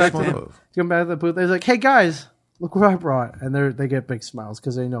 though. Took him back to the booth. They're like, hey guys, look what I brought, and they get big smiles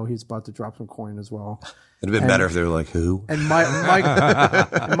because they know he's about to drop some coin as well. It'd have been better if they were like, who? And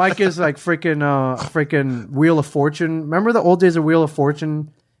Mike is like freaking Wheel of Fortune. Remember the old days of Wheel of Fortune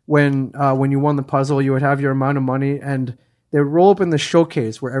when you won the puzzle, you would have your amount of money and they would roll up in the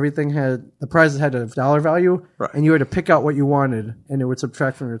showcase where the prizes had a dollar value, and you had to pick out what you wanted, and it would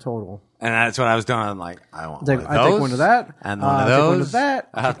subtract from your total. And that's what I was doing. I'm like, I want one of those. I take one of that. And one of those. Take one of that.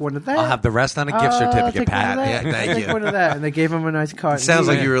 I take one of that. I'll have the rest on a gift certificate, Pat. Yeah, thank you. Take one of that. And they gave him a nice card. It sounds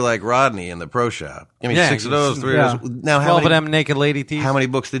like you were like Rodney in the pro shop. Give me 6 of those, 3 of those. Now, 12 of them naked lady teeth. How many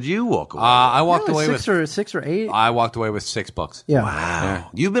books did you walk away with? I walked away with 6 or 8. I walked away with 6 books. Yeah. Wow. Yeah.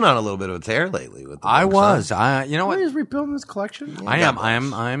 You've been on a little bit of a tear lately with the I books, was. You know what? He's rebuilding his collection. I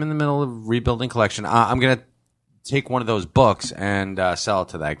am in the middle of rebuilding collection. I'm going to take one of those books and sell it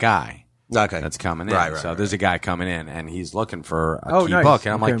to that guy. Okay. That's coming in. Right, There's a guy coming in, and he's looking for a key nice. book.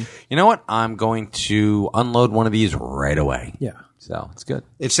 And I'm like, you know what? I'm going to unload one of these right away. Yeah. So it's good.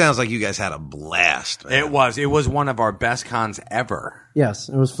 It sounds like you guys had a blast, man. It was one of our best cons ever. Yes,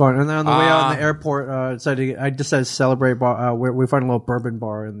 it was fun. And then on the way out in the airport, I decided to celebrate. We found a little bourbon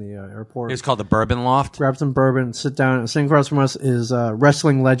bar in the airport. It's called the Bourbon Loft. Grab some bourbon, sit down. Sitting across from us is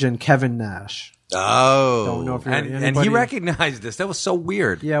wrestling legend Kevin Nash. Oh. Don't know if you're and he recognized this. That was so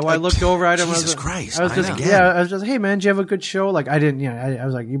weird. Yeah, well, I looked over at him. Jesus Christ. I was just, hey, man, do you have a good show? Like, I didn't, I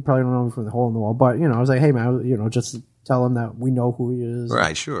was like, you probably don't know me from the hole in the wall. But, I was like, hey, man, just tell him that we know who he is.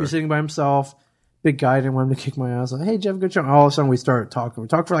 Right, sure. He's sitting by himself. Big guy, didn't want him to kick my ass. Like, hey, did you have a good show? All of a sudden, we started talking. We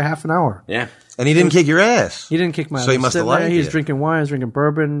talked for like half an hour. Yeah. And he didn't kick your ass. He didn't kick my ass. So he must have liked it. He was drinking wine, he was drinking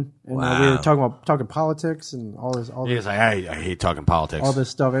bourbon, and Wow. we were talking politics and all this. He was like, I hate talking politics. All this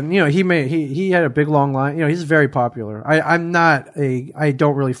stuff. And, he had a big, long line. He's very popular. I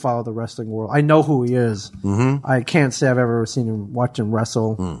don't really follow the wrestling world. I know who he is. Mm-hmm. I can't say I've ever seen him, watched him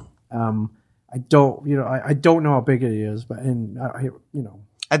wrestle. I don't know how big he is, but,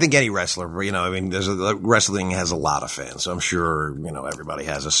 I think any wrestler, wrestling has a lot of fans, so I'm sure, everybody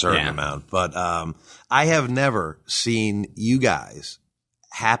has a certain amount. But I have never seen you guys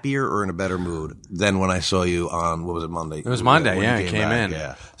happier or in a better mood than when I saw you on, what was it, Monday? It was Monday, I came back, in.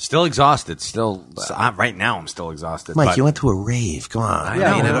 Yeah. Still exhausted. Right now I'm still exhausted. Mike, you went to a rave. Come on.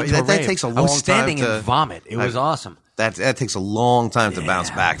 That takes a long time. I was standing in vomit. It was awesome. That takes a long time to bounce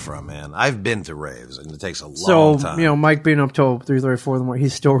back from, man. I've been to raves, and it takes a long time. So, Mike being up till 3:30, 4 in the morning,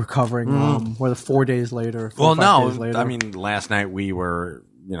 he's still recovering. 4 days later? 4 or 5 days later? I mean, last night we were,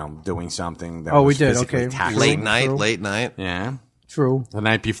 doing something that was we did. Okay, taxing. Late night. Yeah, true. The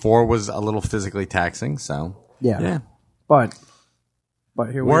night before was a little physically taxing. So yeah. But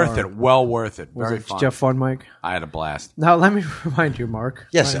But here worth we are. it. Well worth it. Was Very it fun. Jeff fun, Mike? I had a blast. Now, let me remind you, Mark.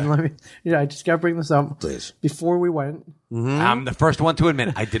 Yes, sir. I just got to bring this up. Please. Before we went. I'm the first one to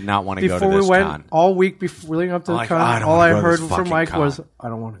admit I did not want to go to Before this we went, con. all week before leading up to the con, all I heard from Mike was, I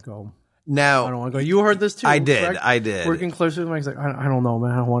don't want to go. Now, I don't want to go. You heard this too. I did. Correct? I did. Working closer with Mike's like, I don't know,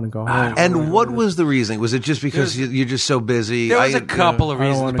 man. I don't want to go. And what was the reason? Was it just because you're just so busy? There was a couple of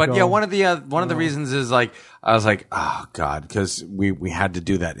reasons, but go. one of the reasons is like I was like, oh god, because we had to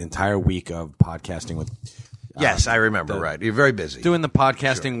do that entire week of podcasting with. Yes, I remember. Right, you're very busy doing the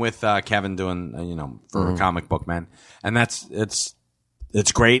podcasting with Kevin, doing for Comic Book Man, and it's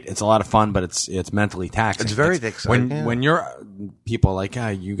great. It's a lot of fun, but it's mentally taxing. It's very taxing. When you're people like,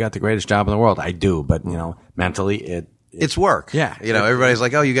 you got the greatest job in the world. I do, but mentally it's work. Yeah. Everybody's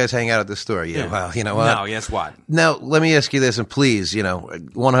like, oh, you guys hang out at this store. Yeah. Well, you know what? No, guess what? Now, let me ask you this, and please,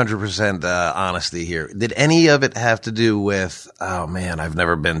 100% honesty here. Did any of it have to do with, oh man, I've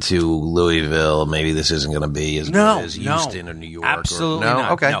never been to Louisville. Maybe this isn't going to be as good as Houston or New York. Absolutely no?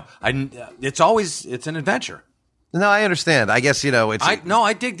 not. Okay. No. It's an adventure. No, I understand. I guess, it's...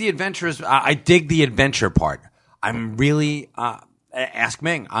 I dig the adventures. I dig the adventure part. I'm really, ask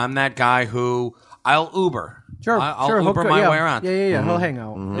Ming. I'm that guy who I'll Uber. Sure. I'll Uber my way around. Yeah. Mm-hmm. He'll hang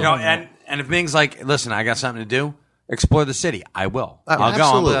out. Mm-hmm. And if Ming's like, listen, I got something to do, explore the city. I will. I'll go.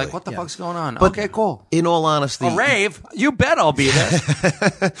 I'll be like, what the fuck's going on? But okay, cool. In all honesty... A rave? You bet I'll be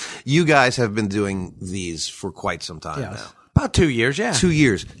there. You guys have been doing these for quite some time now. About 2 years, yeah. 2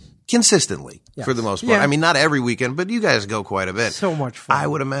 years. Consistently, for the most part. Yeah. I mean, not every weekend, but you guys go quite a bit. So much fun. I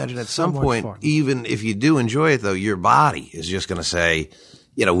would imagine at some point, even if you do enjoy it, though, your body is just going to say,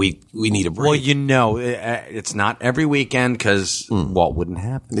 we need a break. Well, it's not every weekend because what wouldn't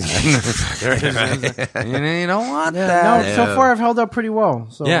happen? You don't want that. No, so far I've held up pretty well.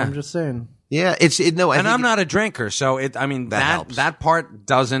 So I'm just saying. Yeah, I'm not a drinker, so that part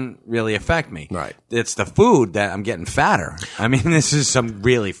doesn't really affect me. Right. It's the food that I'm getting fatter. I mean, this is some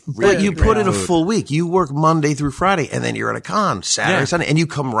really but you put in a full week. You work Monday through Friday, and then you're at a con Saturday, Sunday, and you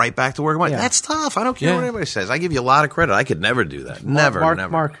come right back to work. Monday. That's tough. I don't care what anybody says. I give you a lot of credit. I could never do that. Never.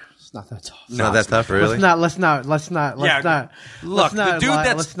 Mark. It's not that tough. Not that tough, really. Let's not. Look, the dude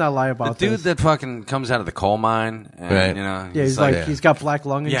let's not lie about the dude that fucking comes out of the coal mine. And, he's like he's got black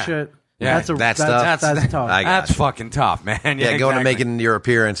lung and shit. Yeah, that's tough. That's fucking tough, man. Yeah, going and making your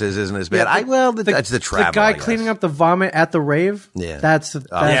appearances isn't as bad. That's the travel. The guy cleaning up the vomit at the rave. Yeah, that's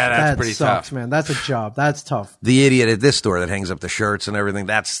pretty sucks, tough, man. That's a job. That's tough. The idiot at this store that hangs up the shirts and everything.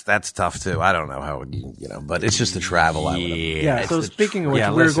 That's tough too. I don't know how but it's just the travel. Yeah. So speaking of which,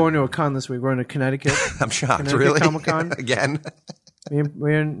 we're going to a con this week. We're going to Connecticut. I'm shocked. Connecticut Really, Comic-Con again.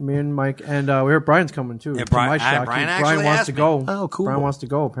 Me and Mike, and we heard Brian's coming too. Yeah, Brian wants to go. Oh, cool. Brian wants to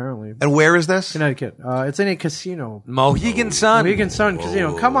go. Apparently. And where is this? Connecticut. It's in a casino. Mohegan Sun. Mohegan Sun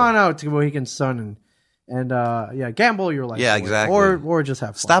Casino. Come on out to Mohegan Sun and gamble your life. Yeah, exactly. Or just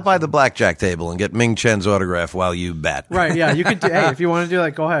have fun. Stop by the blackjack table and get Ming Chen's autograph while you bet. Right. Yeah. You could. Hey, if you want to do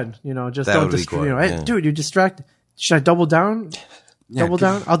that, go ahead. Just that don't cool. Hey, dude, you're distracted. Should I double down? Double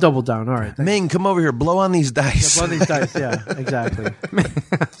down? I'll double down. All right. Ming, come over here. Blow on these dice. Blow on these dice. Yeah, exactly.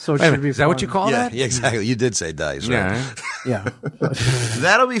 So it should be fun. Is that what you call that? Yeah, exactly. You did say dice, right? Yeah.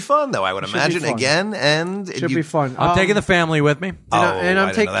 That'll be fun, though, I would imagine. Again, and should be fun. I'm taking the family with me.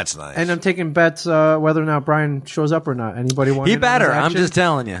 That's nice. And I'm taking bets whether or not Brian shows up or not. Anybody want He better. I'm just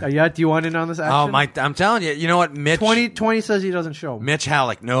telling you. Yeah, do you want in on this action? I'm telling you. You know what, Mitch? 20 says he doesn't show. Mitch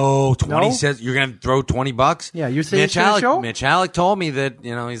Halleck. No, 20 says you're going to throw $20. Yeah, you say Mitch Halleck. Show? Mitch Halleck told me that,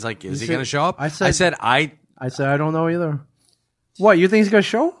 he's like, is he going to show up? I said I don't know either. What, you think he's going to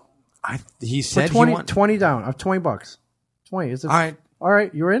show? He said 20 down. $20. 20. Is it? All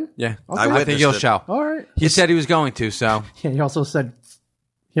right. You're in? Yeah. Okay. I think he'll show. All right. He said he was going to, so. Yeah, he also said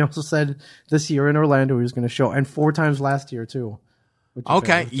this year in Orlando he was going to show, and 4 times last year too.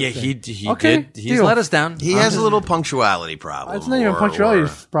 Okay. Yeah, he did. He's let us down. He has a little punctuality problem. It's not even a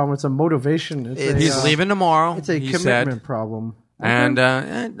punctuality problem. It's a motivation. He's leaving tomorrow. It's a commitment problem. Okay.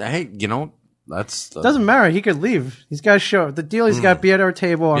 And hey, that's doesn't matter. He could leave. He's got to show. The deal. He's got to be at our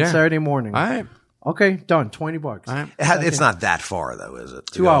table on Saturday morning. All right. Okay, done. $20. Right. It's not that far though, is it?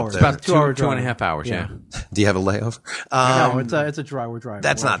 2 hours. About 2 hour drive. 2.5 hours. Yeah. Do you have a layover? No, it's a drive. We're driving.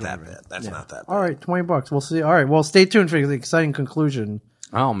 That's not that bad. That's not that bad. All right, $20. We'll see. All right. Well, stay tuned for the exciting conclusion.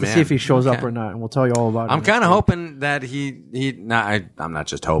 Oh man! To see if he shows up or not, and we'll tell you all about it. I'm kind of hoping that I'm not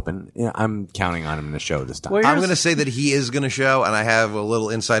just hoping. I'm counting on him to show this time. Well, I'm going to say that he is going to show, and I have a little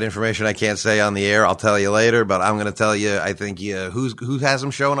inside information I can't say on the air. I'll tell you later, but I'm going to tell you. I think who has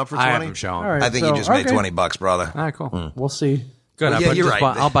him showing up for 20? I have him showing. Right, I think you just made $20, brother. All right, cool. We'll see. Good. Well, you're right.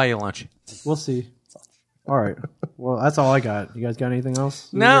 I'll buy you lunch. We'll see. All right. Well, that's all I got. You guys got anything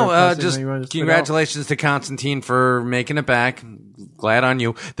else? No, just congratulations to Constantine for making it back. Glad on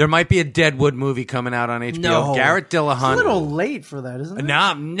you. There might be a Deadwood movie coming out on HBO. No. Garrett Dillahunt. It's a little late for that, isn't it?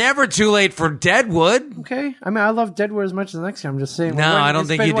 No, never too late for Deadwood. Okay. I mean, I love Deadwood as much as the next guy. I'm just saying. No, I don't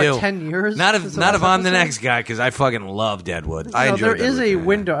think you do. 10 years? Not if I'm the next guy, because I fucking love Deadwood. I enjoy Deadwood. There is a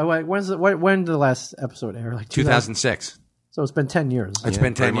window. When did the last episode air? Like 2006. So it's been 10 years. It's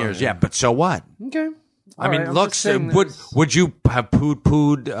been 10 years, yeah. But so what? Okay. I mean, look, would you have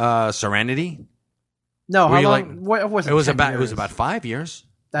pooed Serenity? No, how long? It was about 5 years.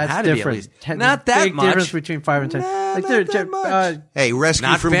 That's different. Not that big much. Difference between 5 and 10. Not that much. Hey,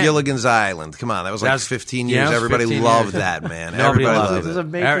 Rescue from Gilligan's Island. Come on, that was like 15 years. Everybody loved that, man. Everybody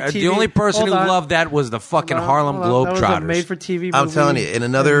loved it. The only person who loved that was the fucking Harlem Globetrotters. That was a made-for-TV movie. I'm telling you, in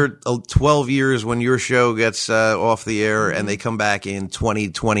another 12 years, when your show gets off the air and they come back in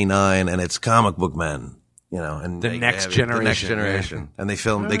 2029 and it's Comic Book Men. You know, and the next generation, and they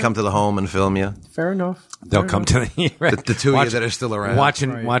come to the home and film you. Fair enough. They'll come to the two of you that are still around,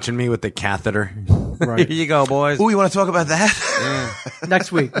 watching me with the catheter. Right. Here you go, boys. Ooh, you want to talk about that? Yeah.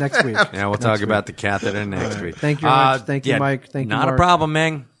 Next week. Yeah, we'll talk about the catheter next week. Thank you, much. Thank you, Mike. Thank you, not Mark. a problem,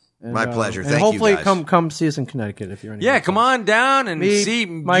 Ming. And, my pleasure. And Thank hopefully you guys. come see us in Connecticut if you're in. Yeah, come on down and see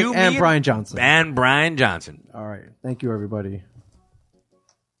Mike and Brian Johnson. And Brian Johnson. All right. Thank you, everybody.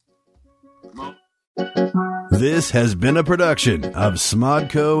 This has been a production of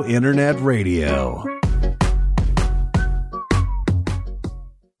Smodco Internet Radio.